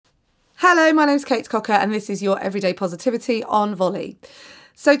Hello, my name's Kate Cocker and this is your Everyday Positivity on Volley.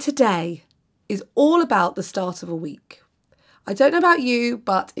 So today is all about the start of a week. I don't know about you,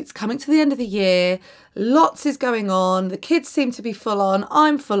 but it's coming to the end of the year. Lots is going on. The kids seem to be full on.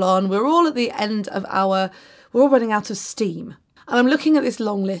 I'm full on. We're all at the end of we're all running out of steam. And I'm looking at this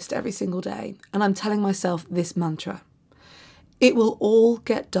long list every single day and I'm telling myself this mantra. It will all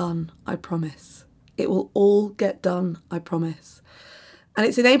get done, I promise. It will all get done, I promise. And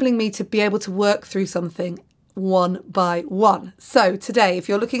it's enabling me to be able to work through something one by one. So today, if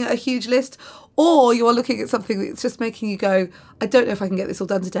you're looking at a huge list or you're looking at something that's just making you go, I don't know if I can get this all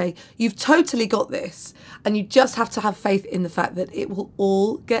done today, you've totally got this. And you just have to have faith in the fact that it will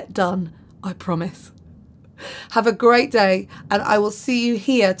all get done, I promise. Have a great day and I will see you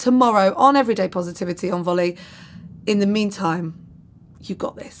here tomorrow on Everyday Positivity on Volley. In the meantime, you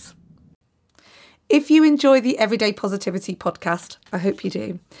got this. If you enjoy the Everyday Positivity podcast, I hope you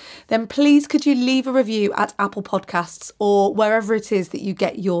do, then please could you leave a review at Apple Podcasts or wherever it is that you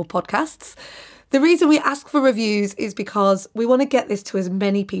get your podcasts. The reason we ask for reviews is because we want to get this to as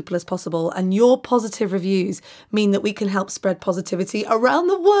many people as possible, and your positive reviews mean that we can help spread positivity around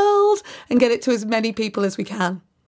the world and get it to as many people as we can.